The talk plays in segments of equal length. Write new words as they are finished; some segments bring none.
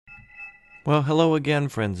Well, hello again,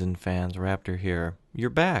 friends and fans. Raptor here. You're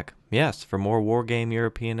back. Yes, for more Wargame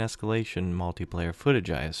European Escalation multiplayer footage,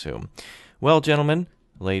 I assume. Well, gentlemen,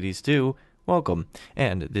 ladies too, welcome.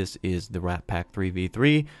 And this is the Rat Pack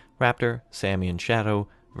 3v3, Raptor, Sammy, and Shadow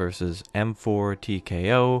versus M4,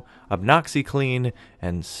 TKO, ObnoxiClean,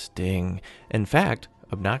 and Sting. In fact,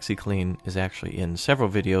 ObnoxiClean is actually in several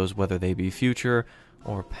videos, whether they be future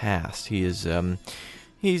or past.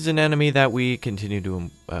 He's an enemy that we continue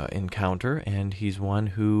to encounter, and he's one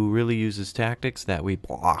who really uses tactics that we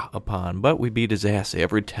blah upon, but we beat his ass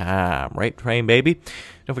every time. Right, Train Baby?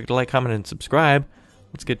 Don't forget to like, comment, and subscribe.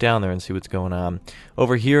 Let's get down there and see what's going on.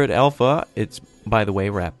 Over here at Alpha, it's, by the way,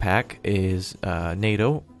 Rat Pack is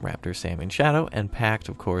NATO, Raptor, Sam, and Shadow, and Pact,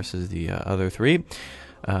 of course, is the other three.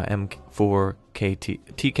 M4,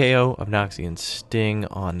 TKO, Obnoxy, and Sting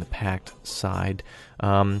on the Pact side.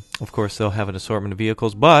 Of course, they'll have an assortment of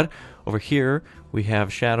vehicles, but over here we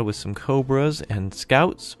have Shadow with some Cobras and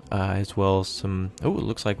Scouts, as well as some, oh, it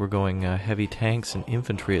looks like we're going heavy tanks and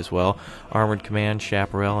infantry as well. Armored Command,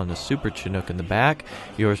 Chaparral, and a Super Chinook in the back.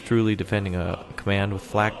 Yours truly defending a command with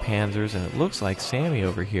Flak Panzers, and it looks like Sammy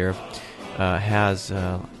over here has...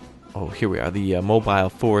 oh, here we are, the mobile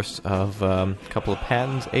force of a couple of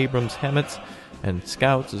Pattons, Abrams, Hemmets, and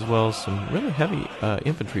Scouts, as well as some really heavy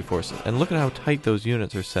infantry forces. And look at how tight those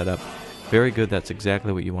units are set up. Very good. That's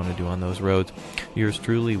exactly what you want to do on those roads. Yours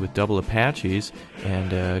truly with double Apaches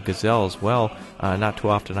and Gazelle as well. Not too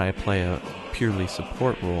often I play a purely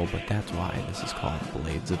support role, but that's why this is called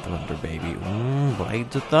Blades of Thunder, baby.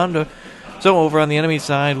 Blades of Thunder. So over on the enemy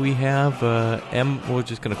side, we have we're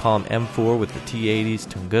just going to call them M4 with the T-80s,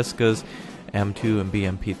 Tunguskas, M2 and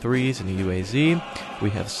BMP3s, and a UAZ. We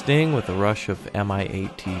have Sting with a rush of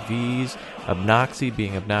Mi-8 TVs, Obnoxy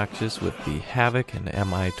being obnoxious with the Havoc and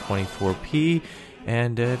Mi-24P,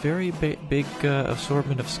 and a very big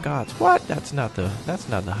assortment of Scots. What? That's not the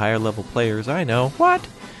higher level players I know. What?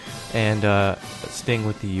 And Sting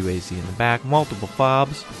with the UAZ in the back, multiple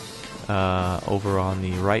fobs. Over on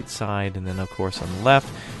the right side, and then of course on the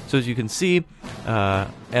left. So as you can see,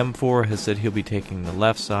 M4 has said he'll be taking the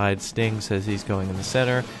left side, Sting says he's going in the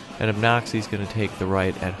center, and Obnoxy's going to take the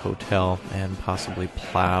right at Hotel and possibly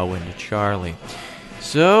plow into Charlie.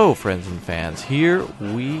 So, friends and fans, here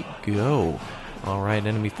we go. Alright,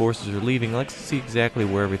 enemy forces are leaving. Let's see exactly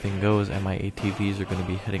where everything goes. Mi-ATVs are going to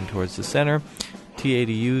be heading towards the center.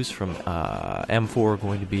 T-80Us from M4 are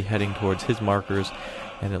going to be heading towards his markers,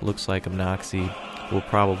 and it looks like Obnoxy will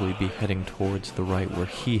probably be heading towards the right where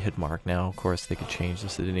he had marked. Now, of course, they could change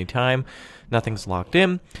this at any time. Nothing's locked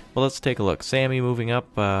in, but let's take a look. Sammy moving up,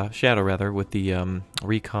 Shadow rather, with the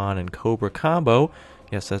Recon and Cobra combo.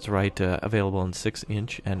 Yes, that's right, available in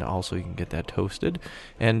 6-inch, and also you can get that toasted.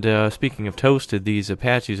 And speaking of toasted, these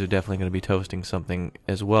Apaches are definitely going to be toasting something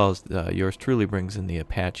as well, as yours truly brings in the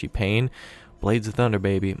Apache Pain. Blades of Thunder,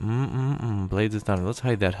 baby. Blades of Thunder. Let's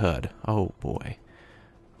hide that HUD. Oh, boy.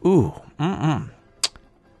 Ooh,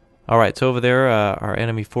 Alright, so over there, our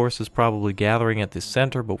enemy force is probably gathering at the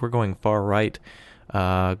center, but we're going far right.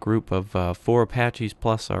 Group of 4 Apaches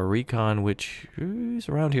plus our Recon, which is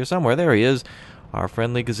around here somewhere. There he is, our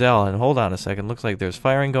friendly Gazelle. And hold on a second, looks like there's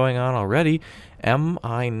firing going on already.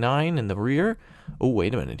 Mi-9 in the rear. Oh,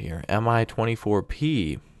 wait a minute here.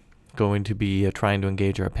 Mi-24P going to be trying to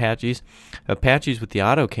engage our Apaches. Apaches with the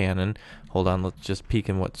autocannon. Hold on, let's just peek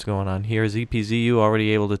in what's going on here. ZPZU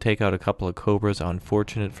already able to take out a couple of Cobras.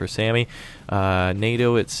 Unfortunate for Sammy.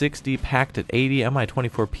 NATO at 60, Pact at 80.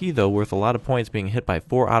 Mi-24P, though, worth a lot of points, being hit by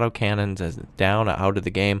 4 autocannons as down out of the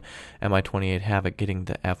game. Mi-28 Havoc getting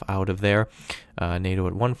the F out of there. NATO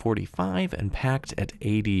at 145 and Pact at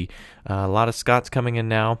 80. A lot of Scots coming in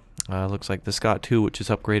now. Looks like the Scott 2, which is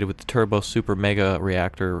upgraded with the Turbo Super Mega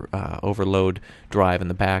Reactor Overload drive in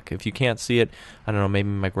the back. If you can't see it, I don't know, maybe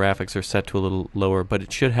my graphics are set to a little lower, but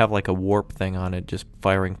it should have like a warp thing on it just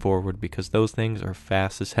firing forward, because those things are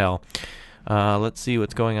fast as hell. Let's see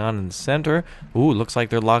what's going on in the center. Ooh, looks like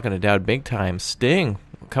they're locking it down big time. Sting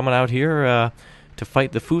coming out here to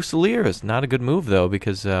fight the Fusiliers. Not a good move, though,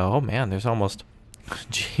 because, oh man, there's almost...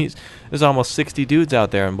 Jeez, there's almost 60 dudes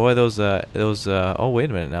out there, and boy, those oh, wait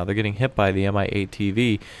a minute now, they're getting hit by the Mi-8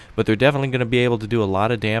 TV, but they're definitely going to be able to do a lot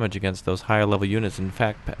of damage against those higher level units. In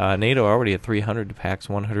fact, NATO already at 300, Packs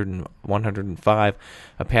 100 and 105.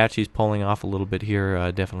 Apache's pulling off a little bit here.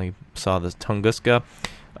 Definitely saw the Tunguska.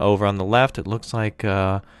 Over on the left, it looks like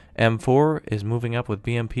M4 is moving up with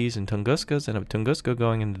BMPs and Tunguskas, and a Tunguska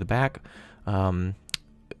going into the back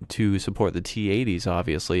to support the T-80s,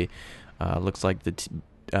 obviously. Looks like the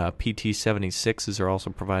PT-76s are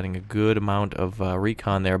also providing a good amount of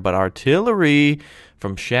recon there, but artillery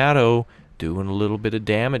from Shadow doing a little bit of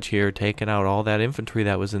damage here, taking out all that infantry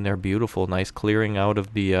that was in there. Beautiful, nice clearing out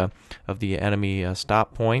of the enemy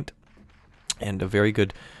stop point, and a very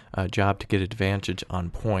good job to get advantage on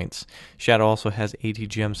points. Shadow also has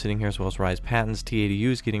ATGM sitting here, as well as Rise Patents.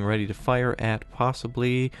 T-80U's getting ready to fire at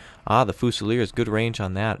possibly the Fusiliers. Good range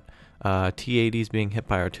on that. T-80's being hit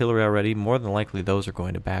by artillery already. More than likely, those are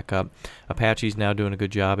going to back up. Apache's now doing a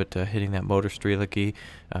good job at hitting that motor Strelicky.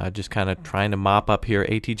 Just kind of trying to mop up here.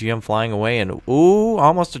 ATGM flying away, and ooh,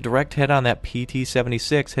 almost a direct hit on that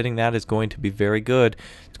PT-76. Hitting that is going to be very good.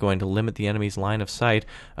 It's going to limit the enemy's line of sight.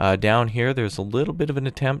 Down here, there's a little bit of an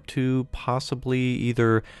attempt to possibly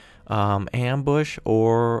either ambush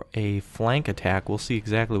or a flank attack. We'll see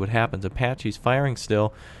exactly what happens. Apache's firing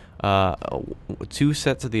still. Two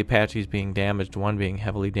sets of the Apaches being damaged, one being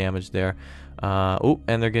heavily damaged there.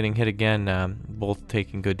 And they're getting hit again, both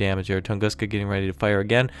taking good damage there. Tunguska getting ready to fire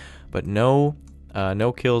again, but no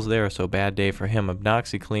kills there, so bad day for him.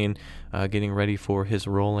 Obnoxiclean getting ready for his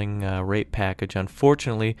rolling rape package.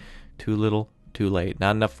 Unfortunately, too little, too late.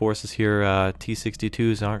 Not enough forces here.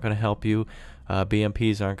 T-62s aren't going to help you.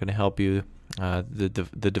 BMPs aren't going to help you.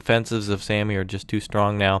 The defensives of Sammy are just too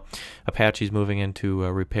strong now. Apache's moving into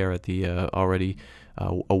repair at the already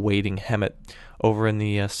awaiting Hemet. Over in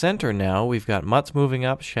the center now, we've got Mutts moving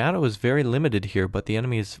up. Shadow is very limited here, but the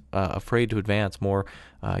enemy is afraid to advance. More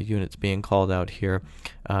units being called out here.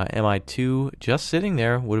 MI2 just sitting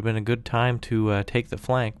there. Would have been a good time to take the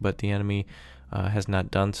flank, but the enemy has not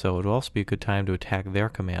done so. It would also be a good time to attack their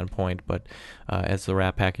command point, but as the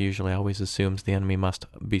Rat Pack usually always assumes, the enemy must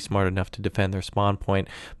be smart enough to defend their spawn point.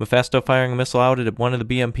 Mephisto firing a missile out at one of the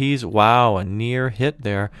BMPs. Wow, a near hit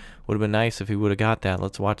there. Would have been nice if he would have got that.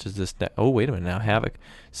 Let's watch as this... Oh, wait a minute now. Havoc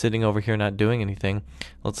sitting over here not doing anything.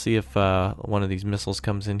 Let's see if one of these missiles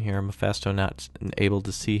comes in here. Mephisto not able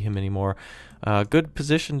to see him anymore. Good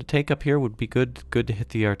position to take up here would be good to hit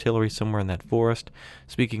the artillery somewhere in that forest.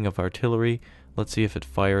 Speaking of artillery, let's see if it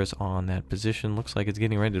fires on that position. Looks like it's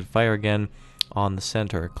getting ready to fire again on the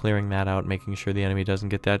center, clearing that out, making sure the enemy doesn't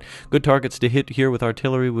get that. Good targets to hit here with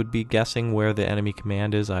artillery would be guessing where the enemy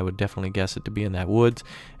command is. I would definitely guess it to be in that woods,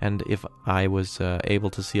 and if I was able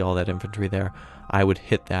to see all that infantry there, I would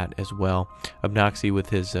hit that as well. Obnoxy with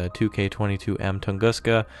his 2K22M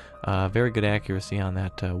Tunguska, very good accuracy on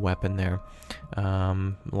that weapon there.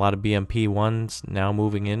 A lot of BMP ones now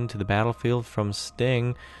moving into the battlefield from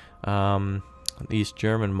Sting. East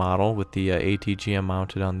German model with the ATGM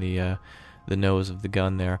mounted on the nose of the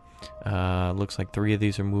gun there. Looks like 3 of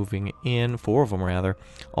these are moving in, 4 of them rather,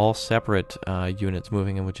 all separate units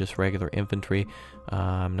moving in with just regular infantry.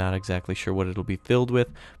 I'm not exactly sure what it'll be filled with,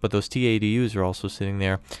 but those T-80Us are also sitting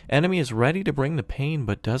there. Enemy is ready to bring the pain,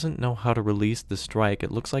 but doesn't know how to release the strike.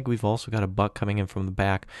 It looks like we've also got a buck coming in from the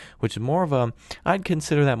back, which is more of a, I'd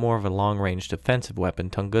consider that more of a long-range defensive weapon.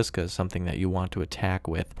 Tunguska is something that you want to attack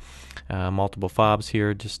with. Multiple fobs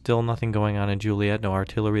here, just still nothing going on in Juliet, no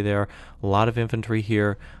artillery there. A lot of infantry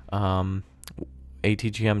here.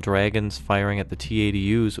 ATGM Dragons firing at the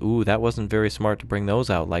T-80Us. Ooh, that wasn't very smart to bring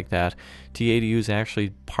those out like that. T-80Us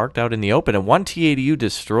actually parked out in the open, and one T-80U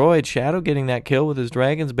destroyed. Shadow getting that kill with his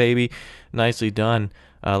Dragons, baby. Nicely done.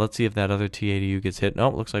 Let's see if that other T-80U gets hit.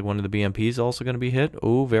 Nope, looks like one of the BMPs also going to be hit.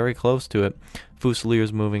 Ooh, very close to it.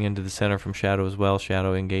 Fusiliers moving into the center from Shadow as well.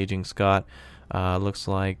 Shadow engaging Scott. Looks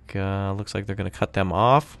like they're going to cut them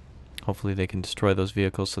off. Hopefully they can destroy those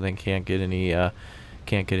vehicles so they can't get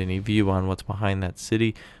any view on what's behind that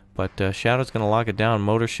city. But Shadow's going to lock it down.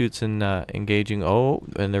 Motor shoots and engaging. Oh,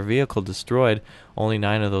 and their vehicle destroyed. Only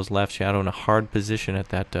 9 of those left. Shadow in a hard position at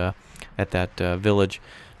that village.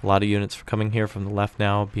 A lot of units coming here from the left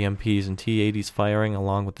now. BMPs and T-80s firing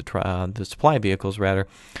along with the supply vehicles, rather.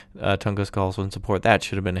 Tunguska also in support. That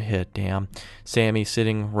should have been a hit. Damn. Sammy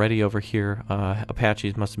sitting ready over here.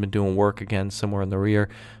 Apaches must have been doing work again somewhere in the rear,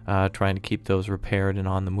 trying to keep those repaired and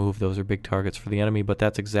on the move. Those are big targets for the enemy, but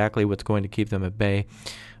that's exactly what's going to keep them at bay.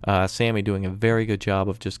 Sammy doing a very good job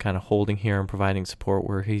of just kind of holding here and providing support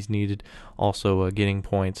where he's needed. Also getting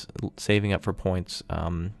points, saving up for points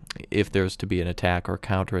if there's to be an attack or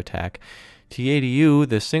counterattack. T-80U,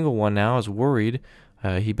 the single one now, is worried.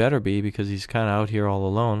 He better be, because he's kind of out here all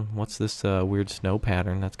alone. What's this weird snow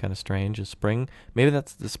pattern? That's kind of strange. A spring? Maybe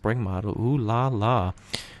that's the spring model. Ooh la la.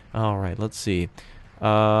 All right, let's see.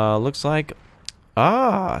 Looks like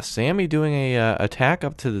Ah, Sammy doing a attack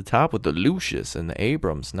up to the top with the Lucius and the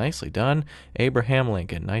Abrams. Nicely done. Abraham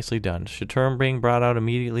Lincoln. Nicely done. Shaturm being brought out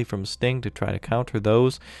immediately from Sting to try to counter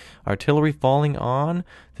those. Artillery falling on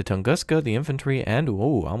the Tunguska, the infantry, and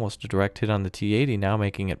almost a direct hit on the T-80, now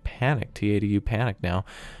making it panic. T-80U panic now.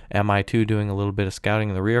 MI2 doing a little bit of scouting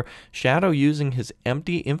in the rear. Shadow using his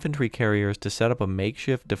empty infantry carriers to set up a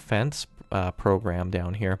makeshift defense program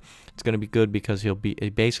down here. It's going to be good because he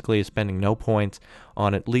basically is spending no points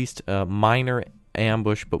on at least a minor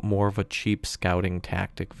ambush, but more of a cheap scouting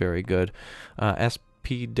tactic. Very good.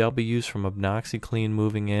 SPWs from ObnoxiClean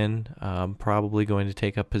moving in, probably going to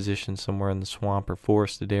take up position somewhere in the swamp or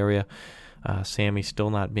forested area. Sammy still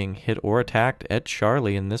not being hit or attacked at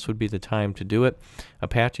Charlie, and this would be the time to do it.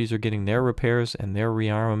 Apaches are getting their repairs and their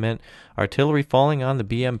rearmament. Artillery falling on the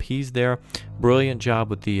BMPs there. Brilliant job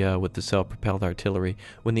with the self-propelled artillery.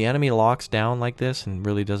 When the enemy locks down like this and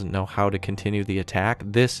really doesn't know how to continue the attack,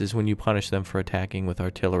 this is when you punish them for attacking with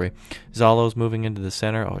artillery. Zalo's moving into the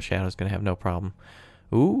center. Oh, Shadow's going to have no problem.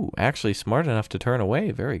 Ooh, actually smart enough to turn away.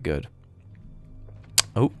 Very good.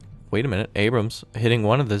 Oh, wait a minute. Abrams hitting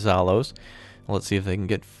one of the Zalos. Let's see if they can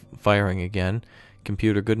get firing again.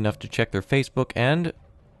 Computer good enough to check their Facebook, and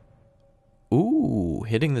ooh,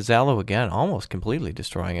 hitting the Zalo again, almost completely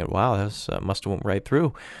destroying it. Wow, that must have went right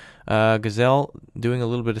through. Gazelle doing a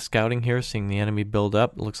little bit of scouting here, seeing the enemy build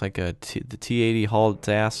up. Looks like the T-80 hauled its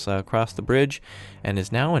ass across the bridge and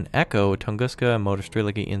is now an Echo, Tunguska, and Motor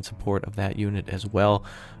Streligi in support of that unit as well.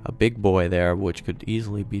 A big boy there, which could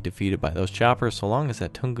easily be defeated by those choppers, so long as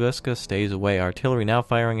that Tunguska stays away. Artillery now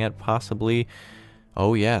firing at possibly,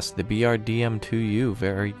 oh yes, the BRDM2U.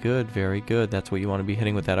 Very good, very good. That's what you want to be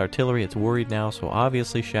hitting with that artillery. It's worried now, so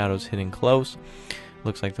obviously Shadow's hitting close.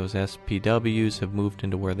 Looks like those SPWs have moved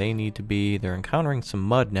into where they need to be. They're encountering some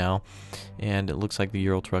mud now, and it looks like the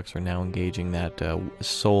Ural trucks are now engaging that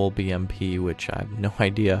Soul BMP, which I have no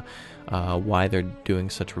idea why they're doing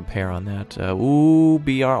such repair on that. Ooh,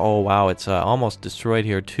 BR, oh wow, it's almost destroyed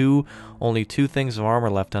here. Only two things of armor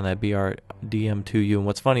left on that BRDM2U, and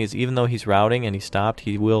what's funny is even though he's routing and he stopped,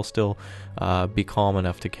 he will still be calm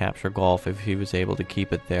enough to capture Golf if he was able to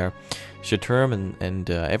keep it there. Shaturm and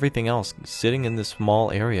everything else sitting in this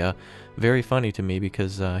small area, very funny to me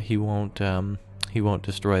because he won't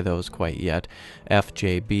destroy those quite yet.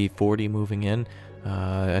 FJB40 moving in.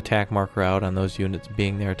 Attack marker out on those units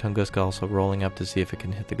being there. Tunguska also rolling up to see if it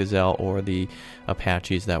can hit the Gazelle or the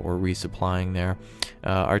Apaches that were resupplying there.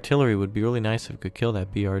 Artillery would be really nice if it could kill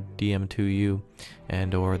that BRDM2U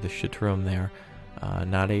and or the Shaturm there.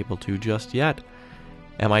 Not able to just yet.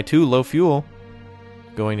 MI2 low fuel.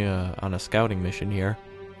 Going on a scouting mission here.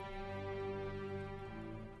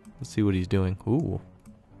 Let's see what he's doing. Ooh.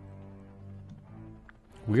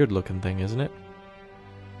 Weird looking thing, isn't it?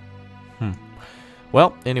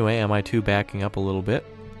 Well, anyway, MI2 backing up a little bit.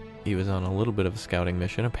 He was on a little bit of a scouting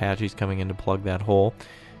mission. Apache's coming in to plug that hole.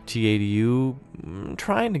 T-80U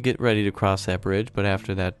trying to get ready to cross that bridge, but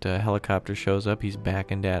after that helicopter shows up, he's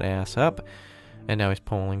backing that ass up. And now he's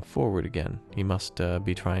pulling forward again. He must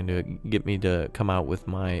be trying to get me to come out with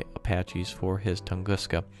my Apaches for his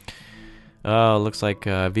Tunguska. Looks like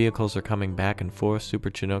vehicles are coming back and forth. Super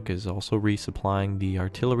Chinook is also resupplying the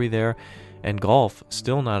artillery there. And Golf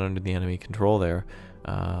still not under the enemy control there.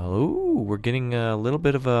 Ooh, we're getting a little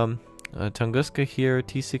bit of a Tunguska here.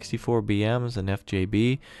 T-64 BMs and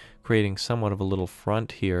FJB. Creating somewhat of a little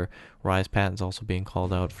front here. Rise Patton's also being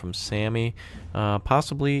called out from Sammy.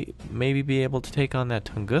 Possibly, maybe be able to take on that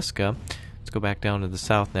Tunguska. Let's go back down to the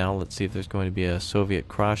south now. Let's see if there's going to be a Soviet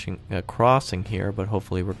crossing here, but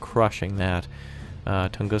hopefully we're crushing that.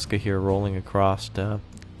 Tunguska here rolling across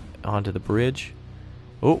onto the bridge.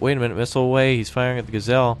 Oh, wait a minute, missile away. He's firing at the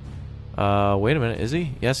Gazelle. Wait a minute, is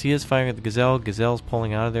he? Yes, he is firing at the Gazelle. Gazelle's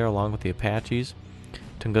pulling out of there along with the Apaches.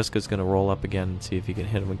 Tunguska's going to roll up again and see if he can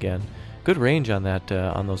hit him again. Good range on that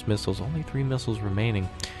on those missiles. Only 3 missiles remaining.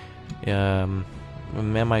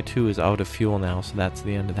 MI2 is out of fuel now, so that's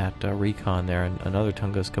the end of that recon there. And another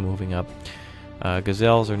Tunguska moving up.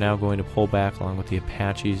 Gazelles are now going to pull back along with the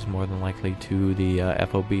Apaches, more than likely to the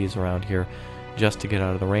FOBs around here, just to get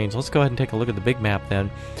out of the range. Let's go ahead and take a look at the big map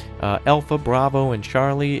then. Alpha, Bravo, and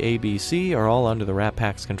Charlie, ABC, are all under the Rat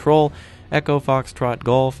Pack's control. Echo, Foxtrot,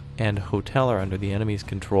 Golf, and Hotel are under the enemy's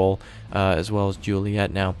control, as well as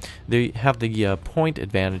Juliet. Now, they have the point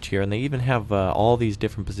advantage here, and they even have all these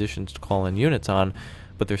different positions to call in units on,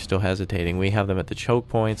 but they're still hesitating. We have them at the choke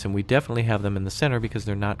points, and we definitely have them in the center because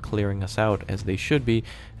they're not clearing us out as they should be,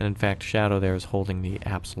 and in fact, Shadow there is holding the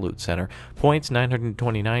absolute center. Points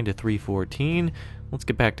 929 to 314. Let's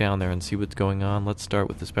get back down there and see what's going on. Let's start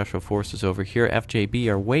with the Special Forces over here. FJB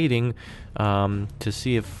are waiting to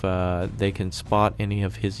see if they can spot any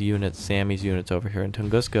of his units, Sammy's units over here. And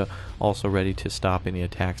Tunguska also ready to stop any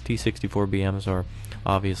attacks. T-64 BMs are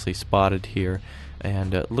obviously spotted here.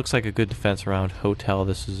 And it looks like a good defense around Hotel.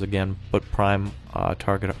 This is, again, but prime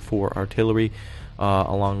target for artillery,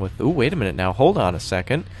 along with... Ooh, wait a minute now. Hold on a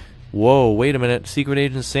second. Whoa, wait a minute. Secret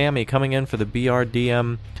Agent Sammy coming in for the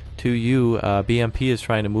BRDM 2U. BMP is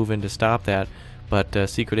trying to move in to stop that, but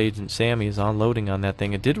Secret Agent Sammy is unloading on that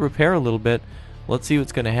thing. It did repair a little bit. Let's see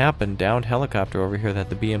what's going to happen. Downed helicopter over here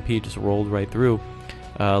that the BMP just rolled right through.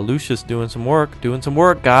 Lucius doing some work.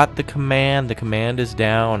 Got the command. The command is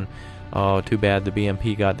down. Oh, too bad the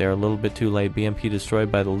BMP got there a little bit too late. BMP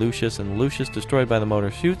destroyed by the Lucius, and Lucius destroyed by the Motor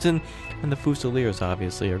Schützen, and the Fusiliers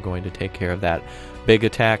obviously are going to take care of that. Big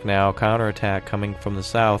attack now, counterattack coming from the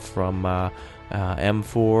south from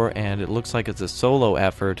M4, and it looks like it's a solo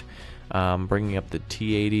effort, bringing up the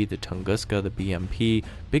T-80, the Tunguska, the BMP.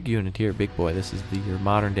 Big unit here, big boy. This is your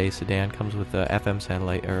modern-day sedan. Comes with FM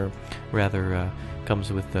satellite, or rather,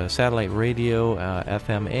 comes with satellite radio,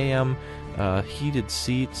 FM, AM. Heated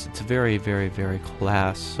seats. It's a very, very, very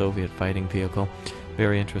class Soviet fighting vehicle.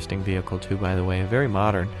 Very interesting vehicle too, by the way. Very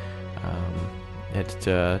modern. It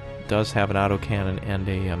does have an autocannon and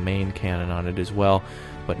a main cannon on it as well,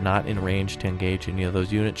 but not in range to engage any of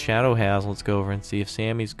those units. Shadow has. Let's go over and see if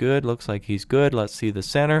Sammy's good. Looks like he's good. Let's see the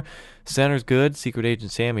center. Center's good. Secret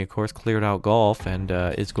Agent Sammy, of course, cleared out Golf and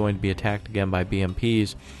is going to be attacked again by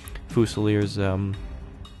BMPs. Fusiliers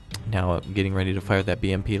now getting ready to fire that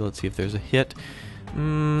BMP. Let's see if there's a hit.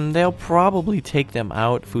 They'll probably take them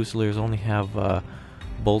out. Fusiliers only have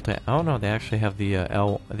bolt. Oh no, they actually have the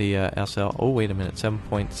SL. Oh wait a minute,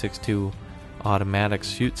 7.62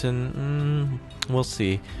 automatics. Schützen. We'll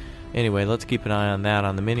see. Anyway, let's keep an eye on that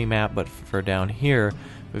on the mini map. But for down here,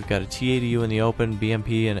 we've got a T-80U in the open,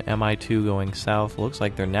 BMP and MI2 going south. Looks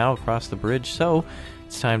like they're now across the bridge, so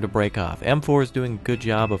it's time to break off. M4 is doing a good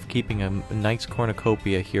job of keeping a nice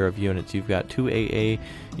cornucopia here of units. You've got 2 AA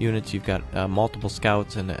units, you've got multiple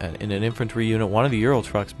scouts, and an infantry unit. One of the Ural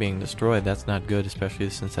trucks being destroyed. That's not good, especially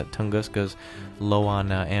since that Tunguska's low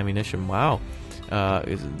on ammunition. Wow.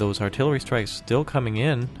 Those artillery strikes still coming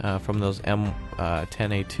in from those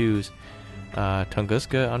M10A2s.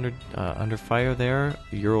 Tunguska under fire there.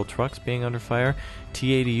 Ural trucks being under fire.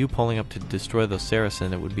 T-80U pulling up to destroy those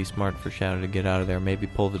Saracen. It would be smart for Shadow to get out of there. Maybe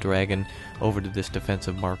pull the Dragon over to this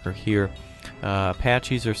defensive marker here.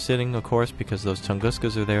 Apaches are sitting, of course, because those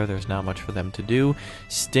Tunguskas are there. There's not much for them to do.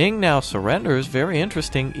 Sting now surrenders. Very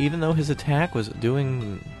interesting. Even though his attack was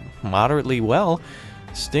doing moderately well,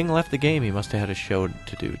 Sting left the game. He must have had a show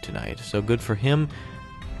to do tonight. So good for him.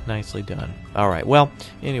 Nicely done. Alright, well,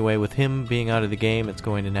 anyway, with him being out of the game, it's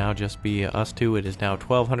going to now just be us two. It is now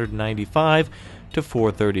 1,295 to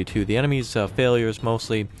 432. The enemy's failures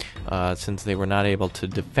mostly since they were not able to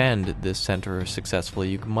defend this center successfully.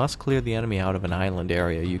 You must clear the enemy out of an island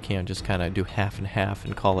area. You can't just kind of do half and half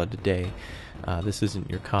and call it a day. This isn't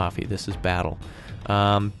your coffee. This is battle.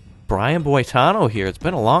 Brian Boitano here. It's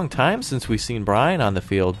been a long time since we've seen Brian on the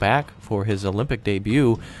field, back for his Olympic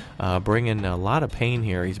debut, bringing a lot of pain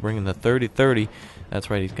here. He's bringing the 30-30. That's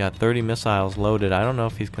right, he's got 30 missiles loaded. I don't know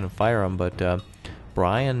if he's going to fire them, but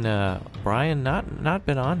Brian not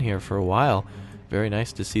been on here for a while. Very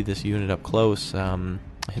nice to see this unit up close.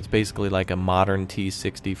 It's basically like a modern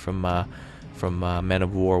T-60 from Men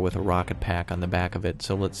of War with a rocket pack on the back of it.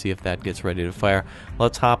 So let's see if that gets ready to fire.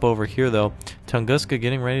 Let's hop over here though. Tunguska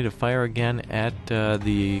getting ready to fire again at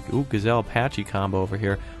the Gazelle Apache combo over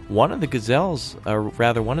here. One of the Gazelles, or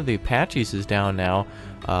rather one of the Apaches is down now.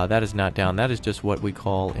 That is not down. That is just what we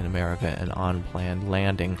call in America an unplanned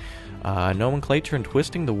landing. Nomenclature and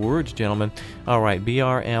twisting the words, gentlemen. Alright,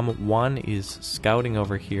 BRM-1 is scouting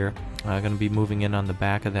over here. Going to be moving in on the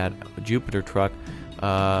back of that Jupiter truck.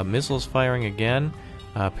 Missiles firing again.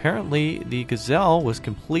 Apparently the Gazelle was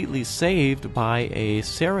completely saved by a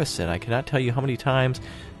Saracen. I cannot tell you how many times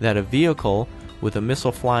that a vehicle with a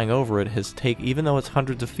missile flying over it has even though it's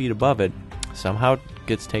hundreds of feet above it, somehow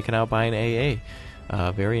gets taken out by an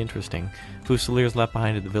AA. Very interesting. Fusiliers left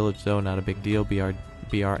behind at the village though, not a big deal.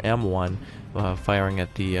 BRM-1 firing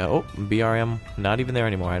at the BRM, not even there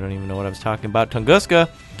anymore. I don't even know what I was talking about. Tunguska,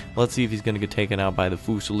 let's see if he's going to get taken out by the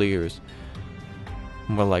Fusiliers.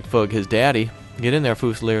 More like Fug his daddy. Get in there,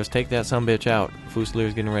 Fusiliers. Take that sumbitch out.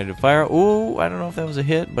 Fusiliers getting ready to fire. Ooh, I don't know if that was a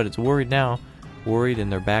hit, but it's worried now. Worried,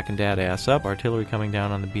 and they're backing dad ass up. Artillery coming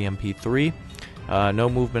down on the BMP-3. No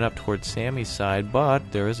movement up towards Sammy's side,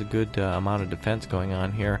 but there is a good amount of defense going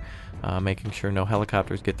on here, making sure no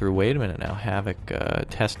helicopters get through. Wait a minute now. Havoc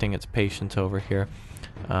testing its patience over here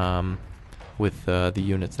with the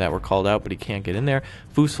units that were called out, but he can't get in there.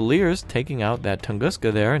 Fusiliers taking out that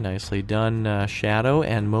Tunguska there. Nicely done. Shadow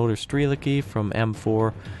and Motor Strelicky from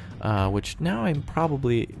M4, which now I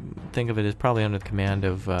probably think of it as probably under the command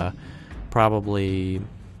of probably...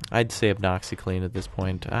 I'd say Obnoxiclean at this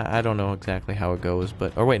point. I don't know exactly how it goes,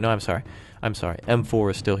 but... Or wait, no, I'm sorry.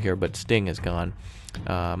 M4 is still here, but Sting is gone.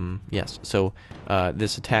 Yes, so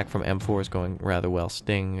this attack from M4 is going rather well.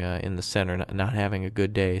 Sting in the center, not having a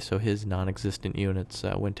good day, so his non-existent units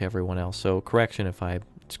went to everyone else. So correction if I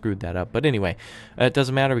screwed that up. But anyway, it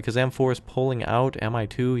doesn't matter because M4 is pulling out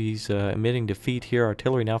MI2. He's admitting defeat here.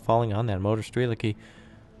 Artillery now falling on that Motor Strelicky.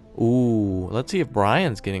 Ooh, let's see if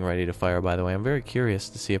Brian's getting ready to fire, by the way. I'm very curious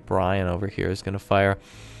to see if Brian over here is going to fire.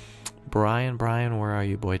 Brian, where are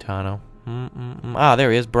you, Boitano? Ah,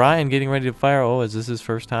 there he is. Brian getting ready to fire. Oh, is this his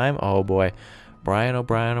first time? Oh, boy. Brian. All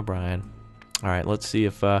right, let's see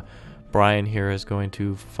if Brian here is going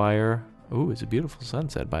to fire. Ooh, it's a beautiful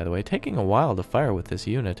sunset, by the way. Taking a while to fire with this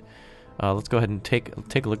unit. Let's go ahead and take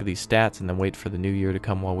a look at these stats and then wait for the new year to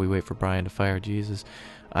come while we wait for Brian to fire. Jesus.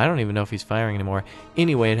 I don't even know if he's firing anymore.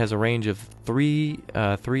 Anyway, it has a range of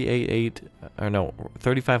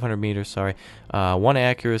 3,500 meters, sorry. 1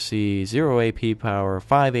 accuracy, 0 AP power,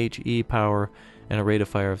 5 HE power, and a rate of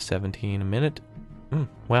fire of 17 a minute.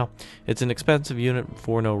 Well, it's an expensive unit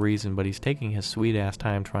for no reason, but he's taking his sweet-ass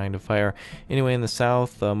time trying to fire. Anyway, in the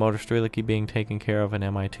south, Motor Strelicky being taken care of in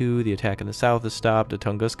MI2. The attack in the south is stopped. The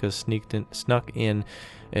Tunguska snuck in,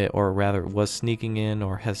 or rather was sneaking in,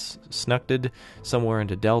 or has snucked somewhere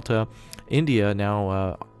into Delta. India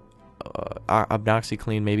now...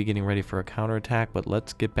 Obnoxiclean maybe getting ready for a counterattack, but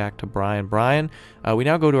let's get back to Brian. Brian, we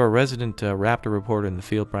now go to our resident Raptor reporter in the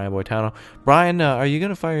field, Brian Boitano. Brian, are you going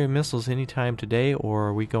to fire your missiles anytime today, or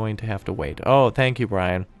are we going to have to wait? Oh, thank you,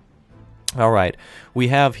 Brian. All right, we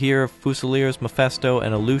have here Fusiliers, Mephisto,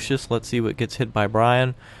 and a Lucius. Let's see what gets hit by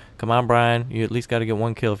Brian. Come on, Brian. You at least got to get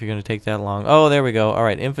one kill if you're going to take that long. Oh, there we go. All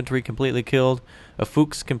right, infantry completely killed. A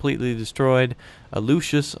Fuchs completely destroyed. A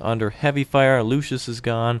Lucius under heavy fire. A Lucius is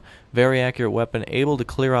gone. Very accurate weapon. Able to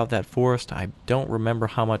clear out that forest. I don't remember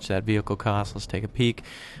how much that vehicle cost. Let's take a peek.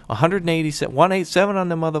 187 on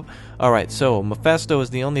the mother... All right, so Mephisto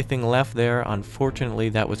is the only thing left there. Unfortunately,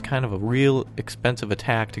 that was kind of a real expensive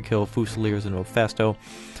attack to kill Fusiliers and Mephisto.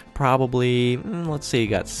 Probably, let's say he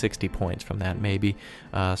got 60 points from that, maybe.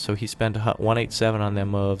 So he spent 187 on them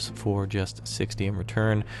moves for just 60 in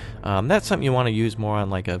return. That's something you want to use more on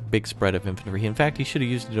like a big spread of infantry. In fact, he should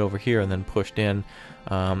have used it over here and then pushed in.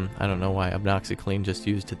 I don't know why Obnoxiclean just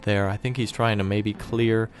used it there. I think he's trying to maybe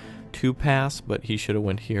clear 2 pass, but he should have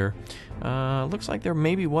went here. Looks like there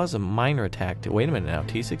maybe was a minor attack. Wait a minute now.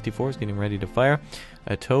 T-64 is getting ready to fire.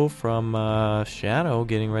 A tow from Shadow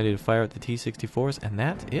getting ready to fire at the T-64s, and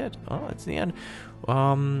that's it. Oh, that's the end.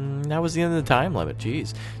 That was the end of the time limit.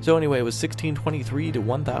 Jeez. So anyway, it was 1623 to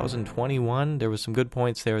 1021. There was some good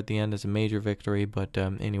points there at the end as a major victory, but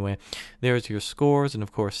anyway, there's your scores, and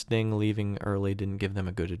of course Sting leaving early didn't give them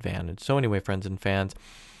a good advantage. So anyway, friends and fans,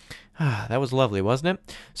 that was lovely, wasn't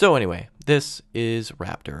it? So anyway, this is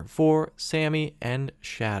Raptor for Sammy and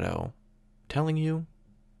Shadow, telling you,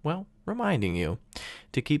 well, reminding you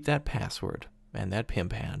to keep that password and that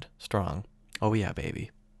pimp hand strong. Oh yeah, baby.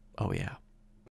 Oh yeah.